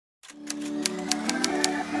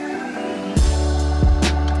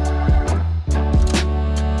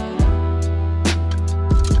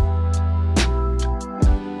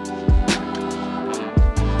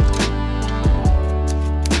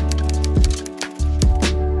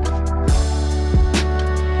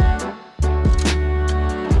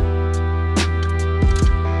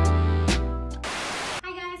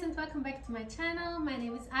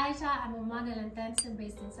model and dancer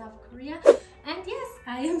based in South Korea. And yes,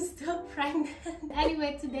 I am still pregnant.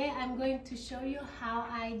 Anyway, today I'm going to show you how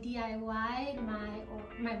I DIY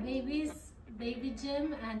my baby's baby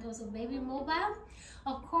gym and also baby mobile.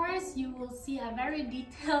 Of course, you will see a very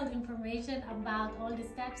detailed information about all the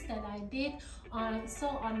steps that I did also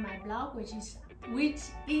on my blog, which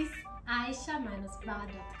is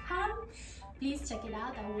ayssataba.com. Please check it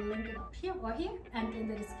out. I will link it up here or here and in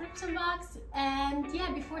the description box. And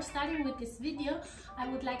yeah, before starting with this video, I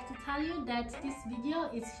would like to tell you that this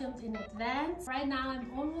video is filmed in advance. Right now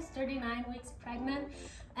I'm almost 39 weeks pregnant,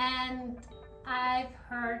 and I've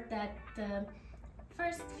heard that the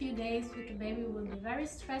first few days with the baby will be very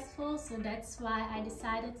stressful, so that's why I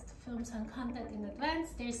decided to film some content in advance.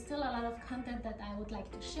 There's still a lot of content that I would like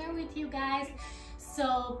to share with you guys,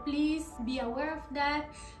 so please be aware of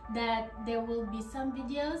that there will be some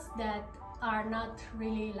videos that are not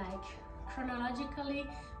really like chronologically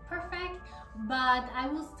perfect, but I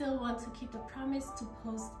will still want to keep the promise to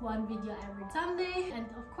post one video every Sunday. And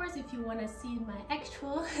of course, if you want to see my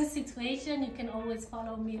actual situation, you can always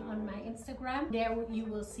follow me on my Instagram. There you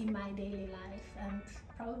will see my daily life, and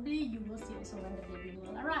probably you will see also when the baby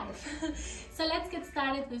will arrive. So let's get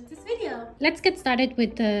started with this video. Let's get started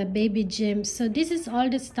with the baby gym. So this is all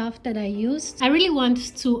the stuff that I used. I really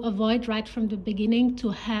want to avoid right from the beginning to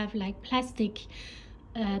have like plastic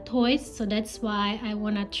toys, so that's why I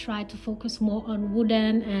want to try to focus more on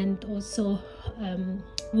wooden and also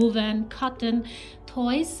woven cotton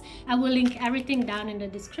toys. I will link everything down in the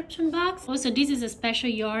description box. Also, this is a special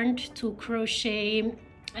yarn to crochet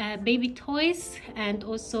baby toys and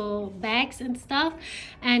also bags and stuff.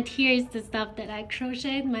 And here is the stuff that I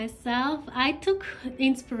crocheted myself. I took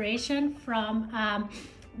inspiration from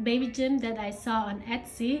baby gym that I saw on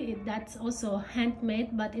Etsy. That's also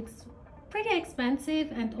handmade, but it's pretty expensive,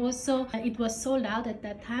 and also it was sold out at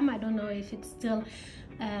that time. I don't know if it's still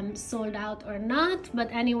sold out or not, but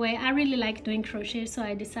anyway, I really like doing crochet, so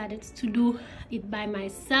I decided to do it by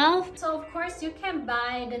myself. So of course you can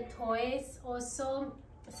buy the toys also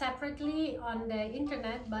separately on the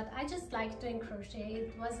internet, but I just like doing crochet.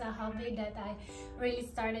 It was a hobby that I really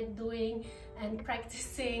started doing and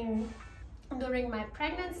practicing during my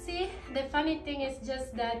pregnancy. The funny thing is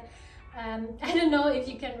just that I don't know if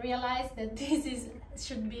you can realize that this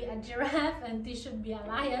should be a giraffe and this should be a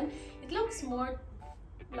lion. It looks more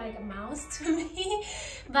like a mouse to me,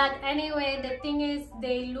 but anyway, the thing is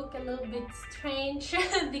they look a little bit strange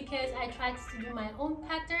because I tried to do my own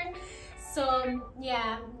pattern. So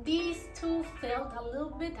yeah, these two failed a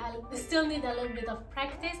little bit. I still need a little bit of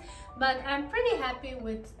practice, but I'm pretty happy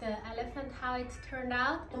with the elephant, how it turned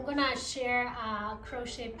out. I'm gonna share a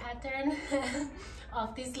crochet pattern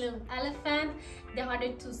of this little elephant. The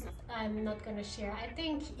other two I'm not gonna share. I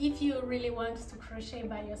think if you really want to crochet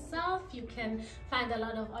by yourself, you can find a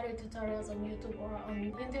lot of other tutorials on YouTube or on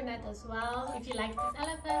the internet as well. If you like this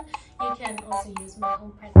elephant, you can also use my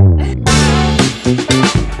own pattern.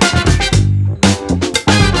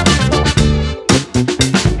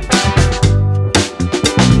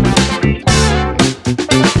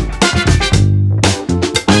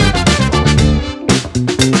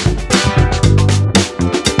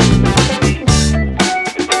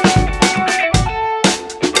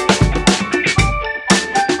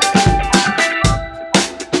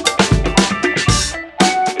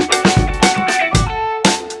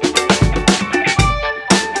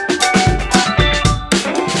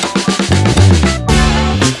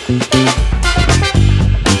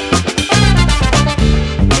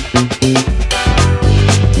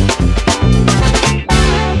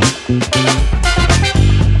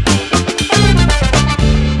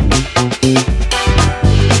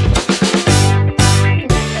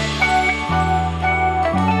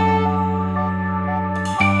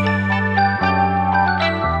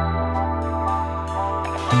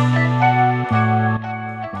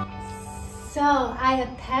 So I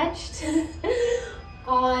attached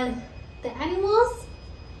all the animals,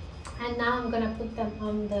 and now I'm gonna put them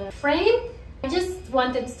on the frame. I just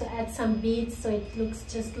wanted to add some beads so it looks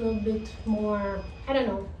just a little bit more, I don't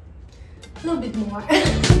know, a little bit more.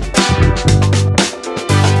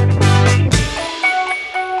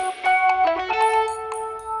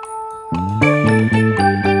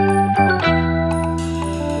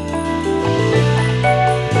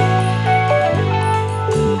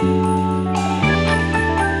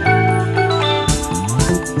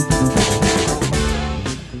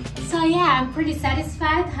 Pretty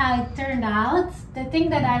satisfied how it turned out. The thing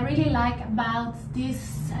that I really like about this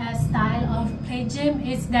style of play gym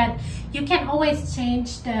is that you can always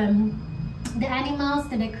change the animals,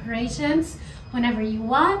 the decorations whenever you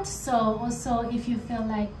want. So also if you feel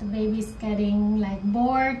like the baby's getting like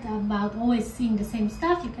bored about always seeing the same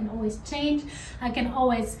stuff, you can always change. I can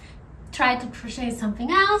always try to crochet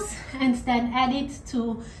something else and then add it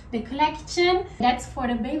to the collection. That's for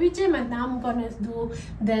the baby gym, and now I'm gonna do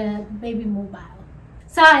the baby mobile.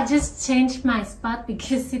 So I just changed my spot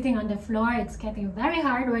because sitting on the floor, it's getting very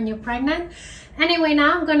hard when you're pregnant. Anyway,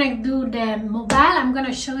 now I'm gonna do the mobile. I'm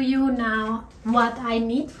gonna show you now what I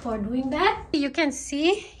need for doing that. You can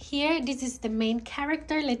see here, this is the main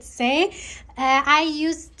character, let's say. I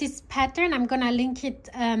use this pattern. I'm gonna link it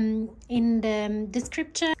in the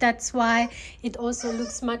description. That's why it also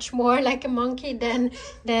looks much more like a monkey than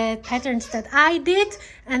the patterns that I did.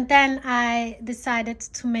 And then I decided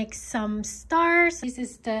to make some stars. This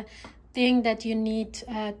is the thing that you need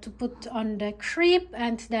to put on the crib,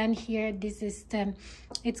 and then here this is the,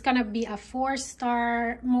 it's gonna be a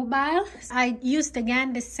 4-star mobile. I used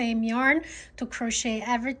again the same yarn to crochet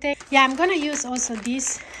everything. Yeah, I'm gonna use also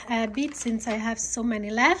these beads since I have so many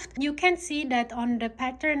left. You can see that on the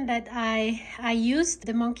pattern that I used,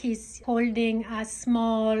 the monkey is holding a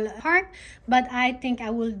small heart, but I think I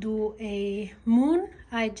will do a moon.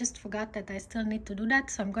 I just forgot that I still need to do that,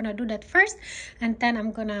 so I'm gonna do that first, and then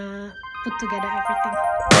I'm gonna put together everything.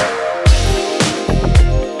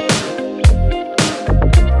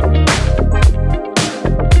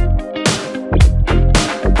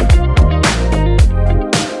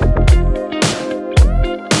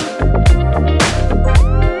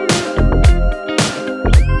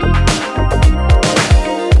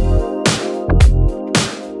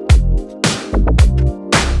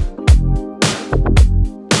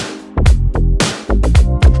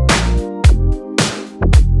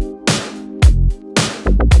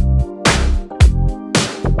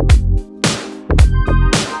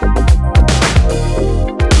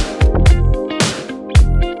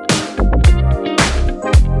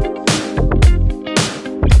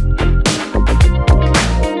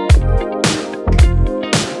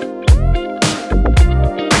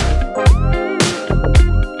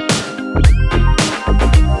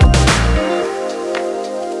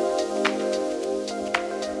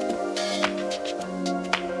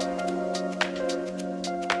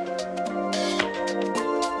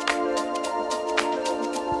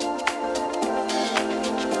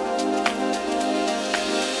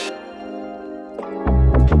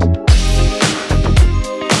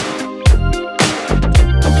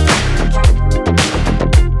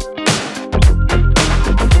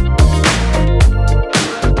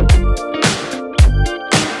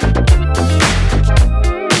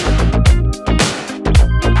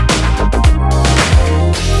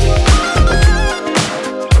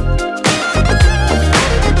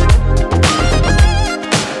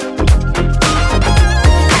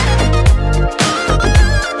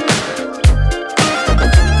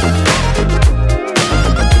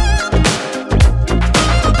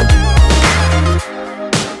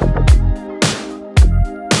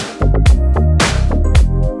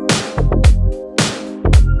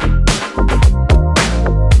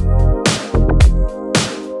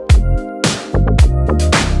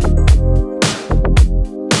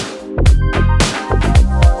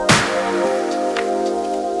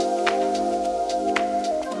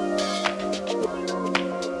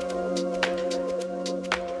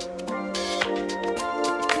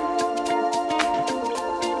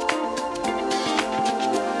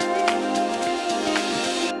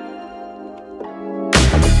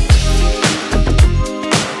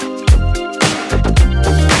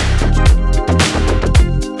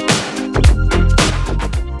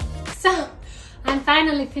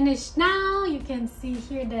 Finished now. You can see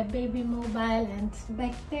here the baby mobile, and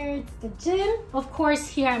back there it's the gym. Of course,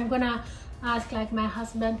 here I'm gonna ask like my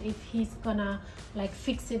husband if he's gonna like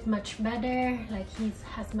fix it much better, like he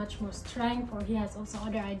has much more strength, or he has also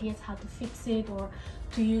other ideas how to fix it, or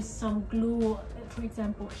to use some glue. For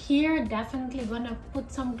example, here definitely gonna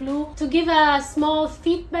put some glue. To give a small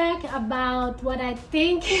feedback about what I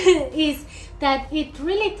think is that it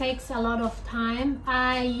really takes a lot of time.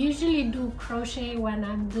 I usually do crochet when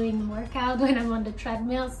I'm doing workout, when I'm on the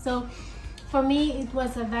treadmill, so for me it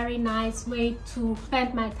was a very nice way to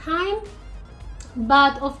spend my time.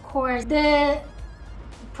 But of course the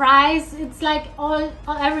price, it's like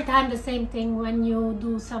every time the same thing. When you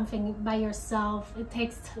do something by yourself, it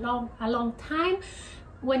takes a long time.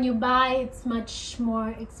 when you buy it's much more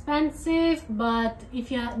expensive, but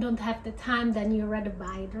if you don't have the time, then you rather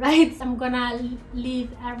buy it, right? I'm gonna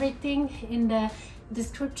leave everything in the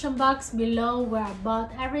description box below where I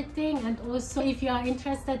bought everything, and also if you are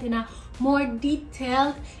interested in a more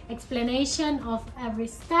detailed explanation of every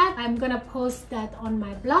step, I'm gonna post that on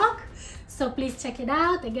my blog, so please check it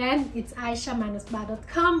out. Again, it's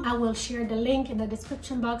ayssataba.com. I will share the link in the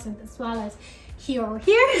description box and as well as here or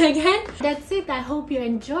here. Again, that's it. I hope you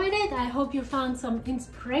enjoyed it. I hope you found some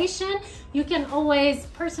inspiration. You can always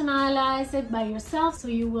personalize it by yourself, so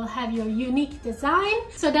you will have your unique design.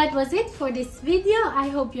 So that was it for this video. I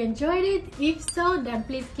hope you enjoyed it. If so, then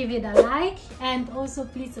please give it a like, and also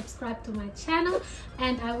please subscribe to my channel,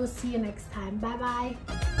 and I will see you next time. Bye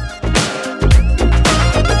bye.